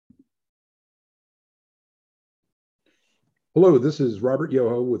Hello, this is Robert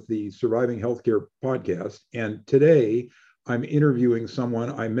Yoho with the Surviving Healthcare podcast. And today I'm interviewing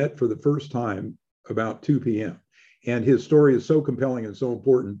someone I met for the first time about 2 p.m. And his story is so compelling and so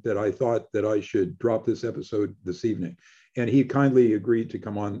important that I thought that I should drop this episode this evening. And he kindly agreed to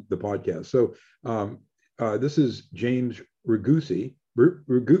come on the podcast. This is James Ragusi,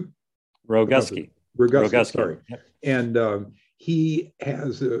 Roguski. Roguski, Roguski. sorry. And he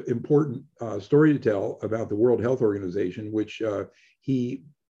has an important story to tell about the World Health Organization, which he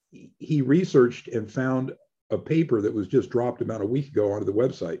he researched and found a paper that was just dropped about a week ago onto the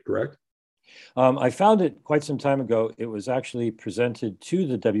website. Correct? I found it quite some time ago. It was actually presented to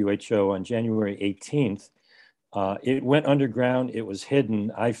the WHO on January 18th. It went underground. It was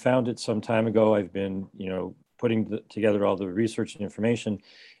hidden. I found it some time ago. I've been, putting together all the research and information,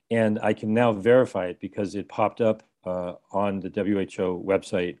 and I can now verify it because it popped up on the WHO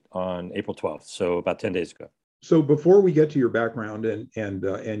website on April 12th, so about 10 days ago. So before we get to your background and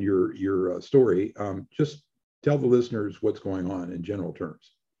your story, just tell the listeners what's going on in general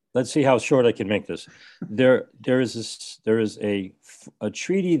terms. Let's see how short I can make this. There is a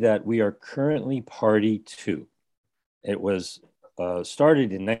treaty that we are currently party to. It was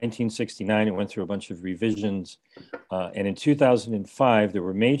started in 1969. It went through a bunch of revisions, and in 2005 there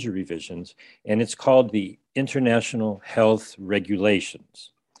were major revisions, and it's called the International Health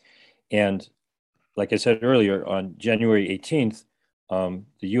Regulations. And like I said earlier, on January 18th,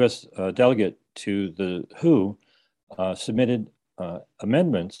 the U.S. Delegate to the WHO submitted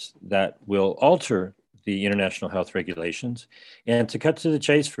amendments that will alter the international health regulations. And to cut to the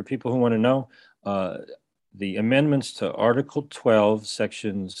chase, for people who want to know, the amendments to Article 12,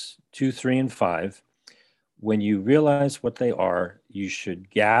 Sections 2, 3, and 5, when you realize what they are, you should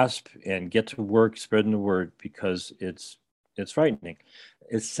gasp and get to work spreading the word because it's frightening.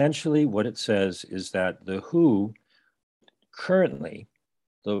 Essentially, what it says is that the WHO currently,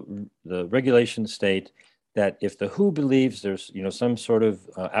 the regulations state that if the WHO believes there's some sort of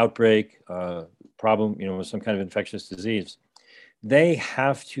outbreak, problem, with some kind of infectious disease, they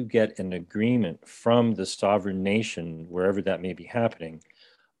have to get an agreement from the sovereign nation wherever that may be happening,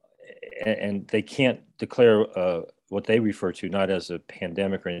 and they can't declare what they refer to not as a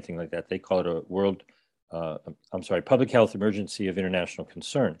pandemic or anything like that. They call it a public health emergency of international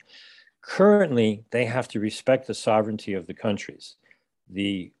concern. Currently, they have to respect the sovereignty of the countries.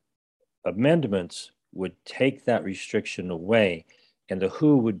 The amendments would take that restriction away, and the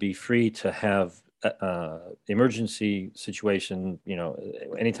WHO would be free to have emergency situation,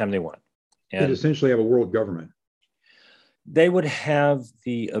 anytime they want. And they'd essentially have a world government. They would have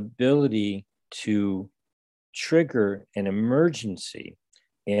the ability to trigger an emergency,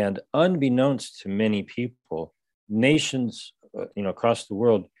 and unbeknownst to many people, nations, across the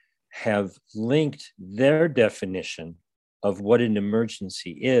world have linked their definition of what an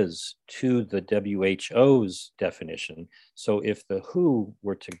emergency is to the WHO's definition. So if the WHO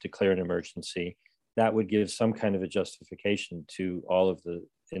were to declare an emergency, that would give some kind of a justification to all of the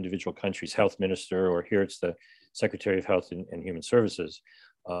individual countries' health minister, or here it's the Secretary of Health and Human Services.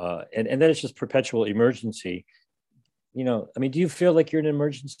 And then it's just perpetual emergency. Do you feel like you're in an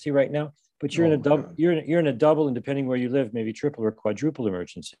emergency right now? But you're you're in a double, and depending where you live, maybe triple or quadruple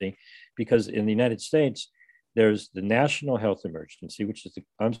emergency, because in the United States, there's the national health emergency, which is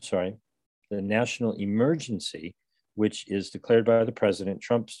the national emergency, which is declared by the president.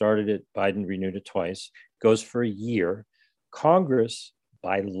 Trump started it, Biden renewed it twice, goes for a year. Congress,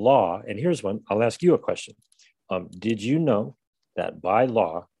 by law, and here's one, I'll ask you a question. Did you know that by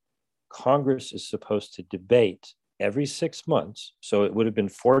law, Congress is supposed to debate every 6 months, so it would have been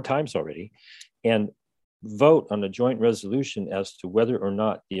 4 times already, and vote on a joint resolution as to whether or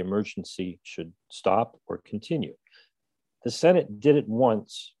not the emergency should stop or continue? The Senate did it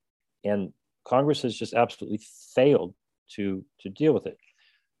once, and Congress has just absolutely failed to deal with it.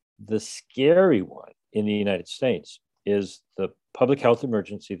 The scary one in the United States is the public health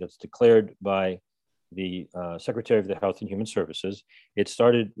emergency that's declared by the Secretary of the Health and Human Services. It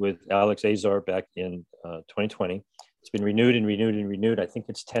started with Alex Azar back in 2020. It's been renewed and renewed and renewed. I think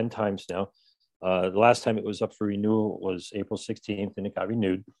it's 10 times now. The last time it was up for renewal was April 16th, and it got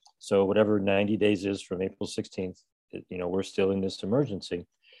renewed. So whatever 90 days is from April 16th, we're still in this emergency.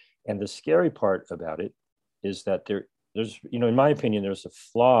 And the scary part about it is that there's, in my opinion, there's a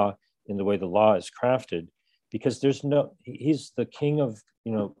flaw in the way the law is crafted, because he's the king of,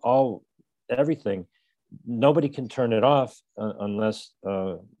 everything. Nobody can turn it off unless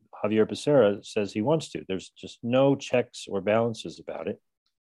Javier Becerra says he wants to. There's just no checks or balances about it.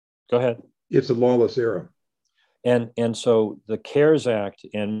 Go ahead. It's a lawless era. And so the CARES Act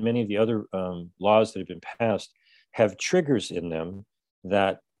and many of the other laws that have been passed have triggers in them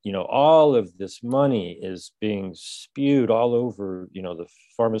that, all of this money is being spewed all over, the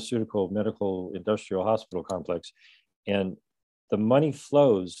pharmaceutical, medical, industrial, hospital complex. And the money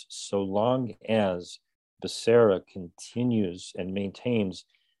flows so long as Becerra continues and maintains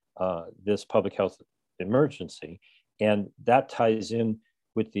this public health emergency. And that ties in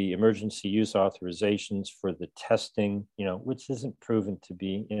with the emergency use authorizations for the testing, which isn't proven to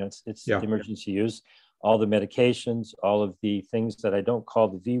be, it's emergency use, all the medications, all of the things that I don't call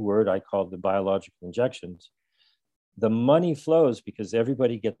the V word, I call the biological injections. The money flows because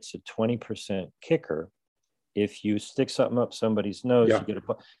everybody gets a 20% kicker. If you stick something up somebody's nose, you get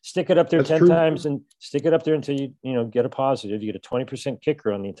stick it up there 10 times and stick it up there until you get a positive. You get a 20%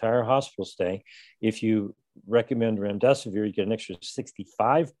 kicker on the entire hospital stay. If you recommend remdesivir, you get an extra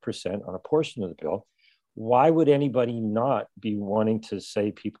 65% on a portion of the bill. Why would anybody not be wanting to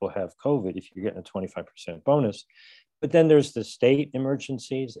say people have COVID if you're getting a 25% bonus? But then there's the state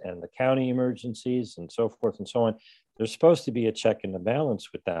emergencies and the county emergencies and so forth and so on. There's supposed to be a check and a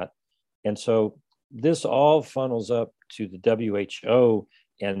balance with that. And so this all funnels up to the WHO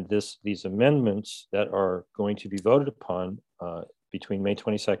and these amendments that are going to be voted upon between May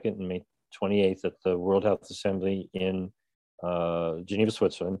 22nd and May 28th at the World Health Assembly in Geneva,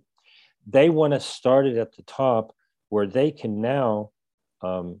 Switzerland. They want to start it at the top where they can now,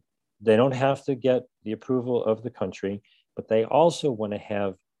 they don't have to get the approval of the country, but they also want to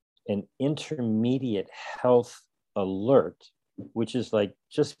have an intermediate health alert, which is like,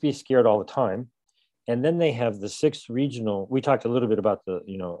 just be scared all the time. And then they have the 6 regional, we talked a little bit about the,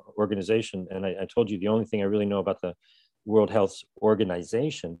 organization. And I told you the only thing I really know about the World Health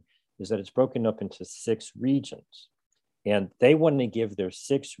Organization is that it's broken up into 6 regions. And they want to give their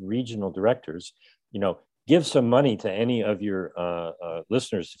 6 regional directors, give some money to any of your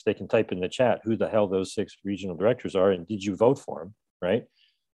listeners if they can type in the chat who the hell those 6 regional directors are and did you vote for them, right?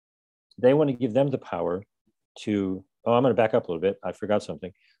 They want to give them the power to, I'm going to back up a little bit. I forgot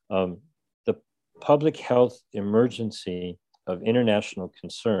something. The Public Health Emergency of International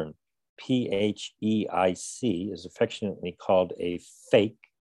Concern, PHEIC, is affectionately called a FAKE,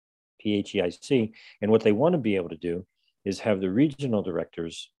 PHEIC. And what they want to be able to do is have the regional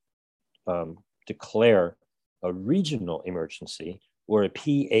directors declare a regional emergency or a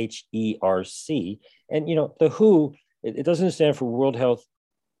PHERC. And, the WHO, it doesn't stand for World Health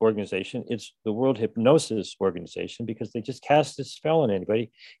Organization. It's the World Hypnosis Organization because they just cast a spell on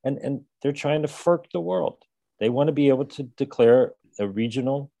anybody. And they're trying to FERC the world. They want to be able to declare a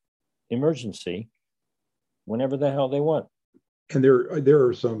regional emergency whenever the hell they want. And there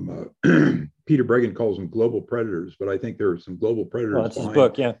are some, Peter Breggin calls them global predators, but I think there are some global predators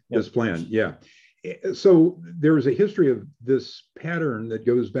behind this plan. Yeah. So there's a history of this pattern that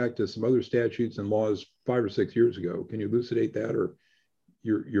goes back to some other statutes and laws 5 or 6 years ago. Can you elucidate that, or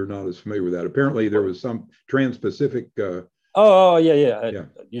you're not as familiar with that? Apparently there was some trans-Pacific. Yeah.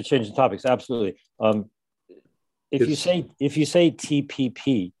 You're changing topics. Absolutely. If you say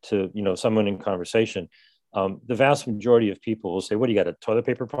TPP to someone in conversation, the vast majority of people will say, what do you got, a toilet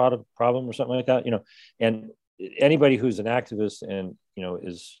paper problem or something like that? And anybody who's an activist and,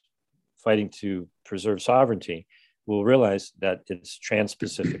 is fighting to preserve sovereignty will realize that it's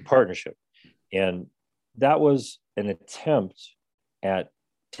trans-Pacific partnership. And that was an attempt at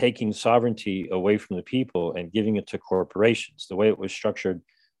taking sovereignty away from the people and giving it to corporations. The way it was structured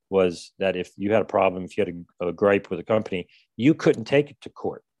was that if you had a problem, if you had a gripe with a company, you couldn't take it to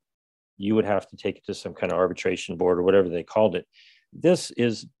court. You would have to take it to some kind of arbitration board or whatever they called it. This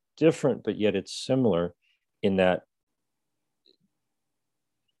is different, but yet it's similar in that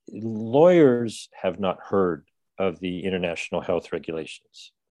lawyers have not heard of the international health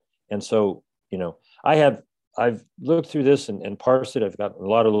regulations. And so, I've looked through this and parsed it. I've got a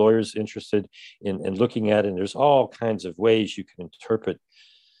lot of lawyers interested in looking at it. And there's all kinds of ways you can interpret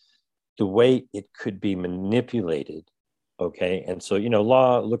the way it could be manipulated. Okay. And so,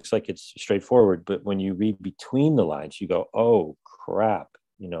 law looks like it's straightforward, but when you read between the lines, you go, oh, crap.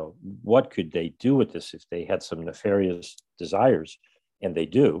 What could they do with this if they had some nefarious desires? And they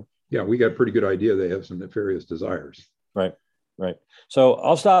do. Yeah, we got a pretty good idea they have some nefarious desires. Right. So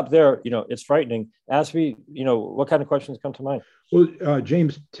I'll stop there. It's frightening. Ask me, what kind of questions come to mind? Well,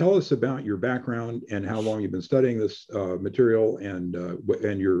 James, tell us about your background and how long you've been studying this material and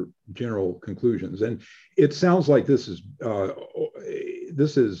your general conclusions. And it sounds like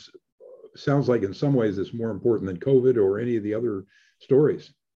sounds like in some ways it's more important than COVID or any of the other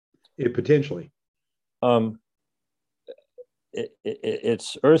stories. Potentially.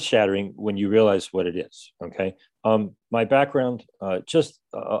 It's earth-shattering when you realize what it is. Okay. My background,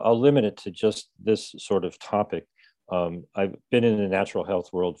 I'll limit it to just this sort of topic. I've been in the natural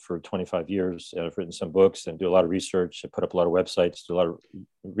health world for 25 years. And I've written some books and do a lot of research. I put up a lot of websites, do a lot of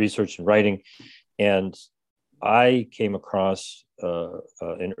research and writing. And I came across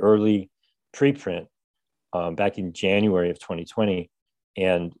an early preprint back in January of 2020,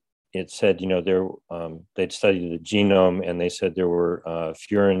 and it said, they'd studied the genome, and they said there were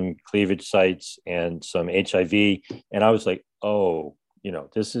furin cleavage sites and some HIV, and I was like, oh,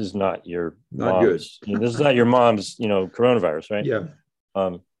 this is not your mom's. This is not your mom's, coronavirus, right? Yeah.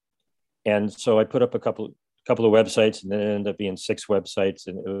 And so I put up a couple of websites, and then it ended up being 6 websites,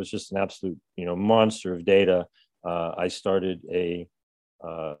 and it was just an absolute, monster of data. I started a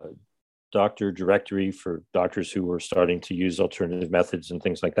doctor directory for doctors who were starting to use alternative methods and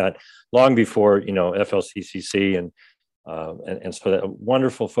things like that, long before FLCCC and so that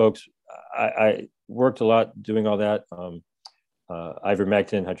wonderful folks. I worked a lot doing all that.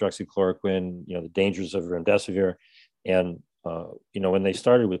 Ivermectin, hydroxychloroquine, the dangers of remdesivir, and when they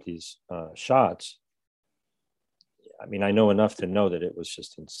started with these shots, I know enough to know that it was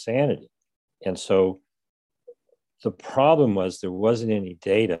just insanity, and so the problem was there wasn't any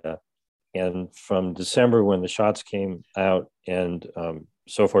data. And from December, when the shots came out and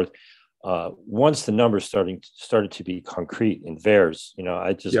so forth, once the numbers started to be concrete in VAERS,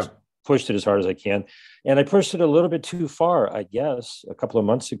 I just pushed it as hard as I can. And I pushed it a little bit too far, I guess, a couple of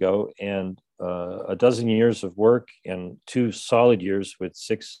months ago. And a dozen years of work and 2 solid years with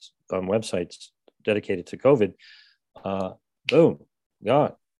 6 websites dedicated to COVID, boom,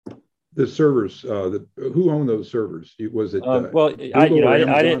 gone. The servers, who owned those servers? Was it well, I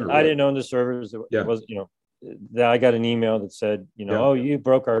didn't own the servers. It was, I got an email that said, oh, you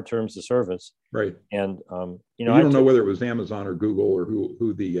broke our terms of service. Right. And you don't know whether it was Amazon or Google or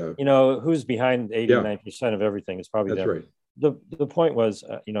who the who's behind 89% of everything is probably that's them. Right. The point was,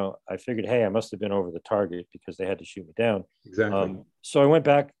 I figured, hey, I must have been over the target because they had to shoot me down. Exactly. So I went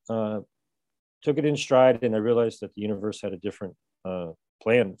back, took it in stride, and I realized that the universe had a different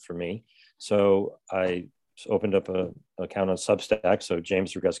plan for me. So I opened up an account on Substack. So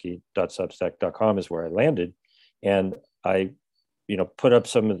jamesroguski.substack.com is where I landed. And I, put up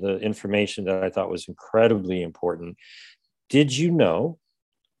some of the information that I thought was incredibly important. Did you know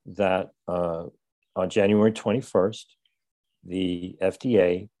that on January 21st, the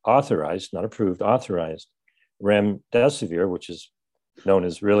FDA authorized, not approved, authorized remdesivir, which is known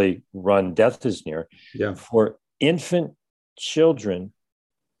as really run death is near, for infant children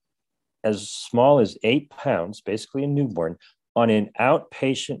as small as 8 pounds, basically a newborn, on an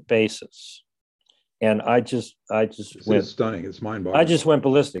outpatient basis. And I just went stunning. It's mind-boggling. I just went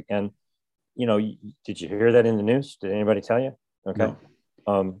ballistic. And, did you hear that in the news? Did anybody tell you? Okay.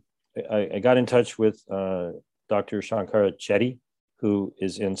 No. I got in touch with Dr. Shankara Chetty, who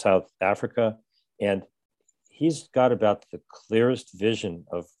is in South Africa, and he's got about the clearest vision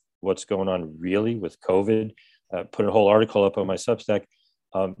of what's going on really with COVID. Put a whole article up on my Substack.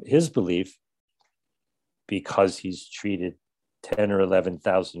 His belief, because he's treated 10 or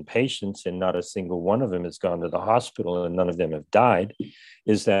 11,000 patients and not a single one of them has gone to the hospital and none of them have died,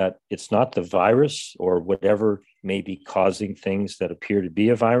 is that it's not the virus or whatever may be causing things that appear to be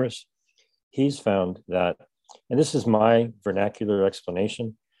a virus. He's found that, and this is my vernacular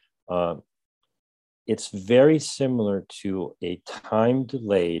explanation, it's very similar to a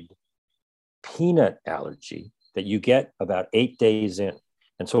time-delayed peanut allergy that you get about 8 days in.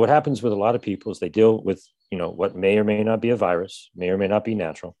 And so what happens with a lot of people is they deal with, what may or may not be a virus, may or may not be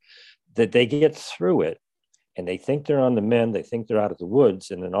natural, that they get through it and they think they're on the mend, they think they're out of the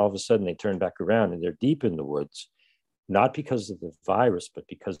woods, and then all of a sudden they turn back around and they're deep in the woods, not because of the virus, but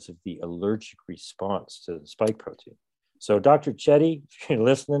because of the allergic response to the spike protein. So Dr. Chetty, if you're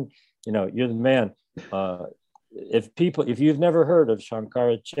listening, you're the man. If you've never heard of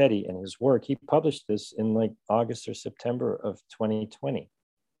Shankara Chetty and his work, he published this in like August or September of 2020.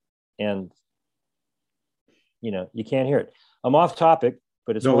 And, you can't hear it. I'm off topic,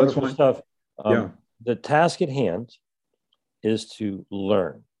 but it's wonderful stuff. The task at hand is to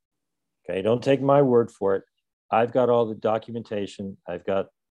learn. Okay, don't take my word for it. I've got all the documentation. I've got,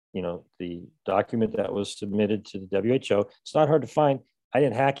 the document that was submitted to the WHO. It's not hard to find. I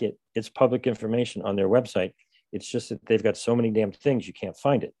didn't hack it. It's public information on their website. It's just that they've got so many damn things you can't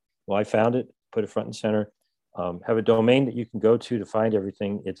find it. Well, I found it, put it front and center. Have a domain that you can go to find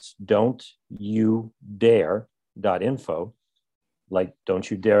everything. It's don'tyoudare.info. Like, don't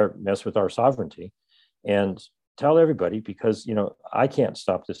you dare mess with our sovereignty. And tell everybody, because, I can't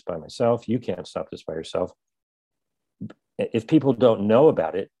stop this by myself. You can't stop this by yourself. If people don't know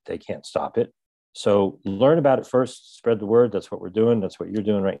about it, they can't stop it. So learn about it first, spread the word. That's what we're doing. That's what you're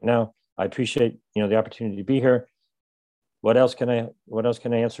doing right now. I appreciate, the opportunity to be here. What else can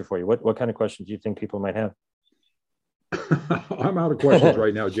I answer for you? What kind of questions do you think people might have? I'm out of questions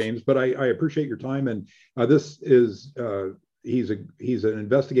right now, James, but I appreciate your time. And this is he's an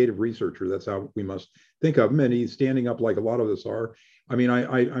investigative researcher. That's how we must think of him, and he's standing up like a lot of us are. I mean,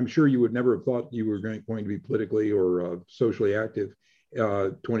 I'm sure you would never have thought you were going to be politically or socially active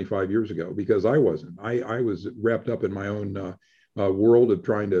 25 years ago, because I wasn't. I was wrapped up in my own world of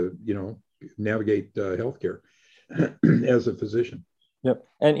trying to navigate healthcare as a physician. Yep.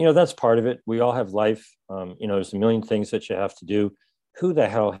 And, that's part of it. We all have life. There's a million things that you have to do. Who the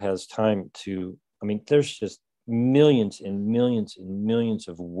hell has time to, there's just millions and millions and millions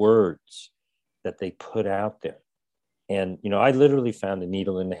of words that they put out there. And, I literally found a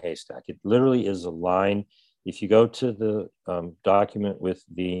needle in the haystack. It literally is a line. If you go to the document with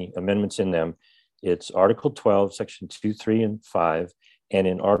the amendments in them, it's Article 12, Section 2, 3, and 5. And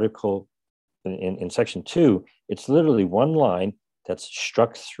in Section 2, it's literally one line that's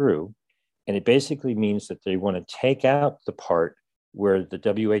struck through. And it basically means that they want to take out the part where the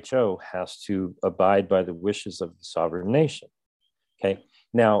WHO has to abide by the wishes of the sovereign nation. Okay.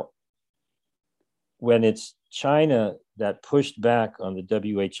 Now, when it's China that pushed back on the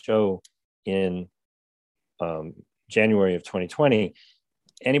WHO in January of 2020,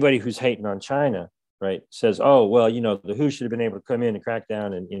 anybody who's hating on China, right, says, oh, well, the WHO should have been able to come in and crack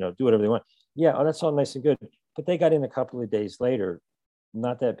down and, do whatever they want. Yeah, that's all nice and good. But they got in a couple of days later,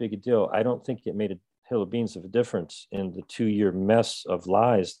 not that big a deal. I don't think it made a hill of beans of a difference in the 2-year mess of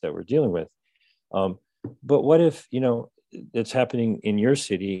lies that we're dealing with. But what if, it's happening in your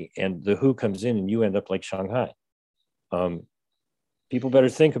city and the WHO comes in and you end up like Shanghai? People better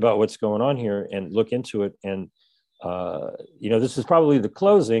think about what's going on here and look into it. And, this is probably the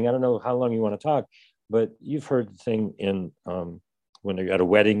closing. I don't know how long you want to talk, but you've heard the thing in when you're at a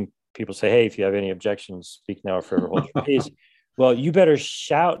wedding, people say, hey, if you have any objections, speak now or forever hold your peace. Well, you better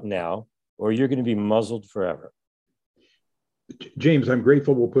shout now or you're going to be muzzled forever. James, I'm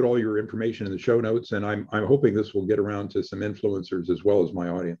grateful. We'll put all your information in the show notes, and I'm hoping this will get around to some influencers as well as my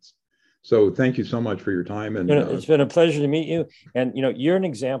audience. So thank you so much for your time. And it's been a pleasure to meet you. And you're an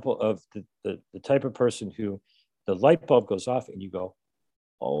example of the type of person who the light bulb goes off and you go,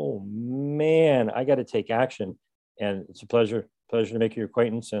 oh man, I got to take action. And it's a pleasure to make your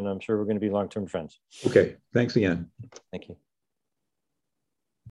acquaintance. And I'm sure we're going to be long-term friends. Okay. Thanks again. Thank you.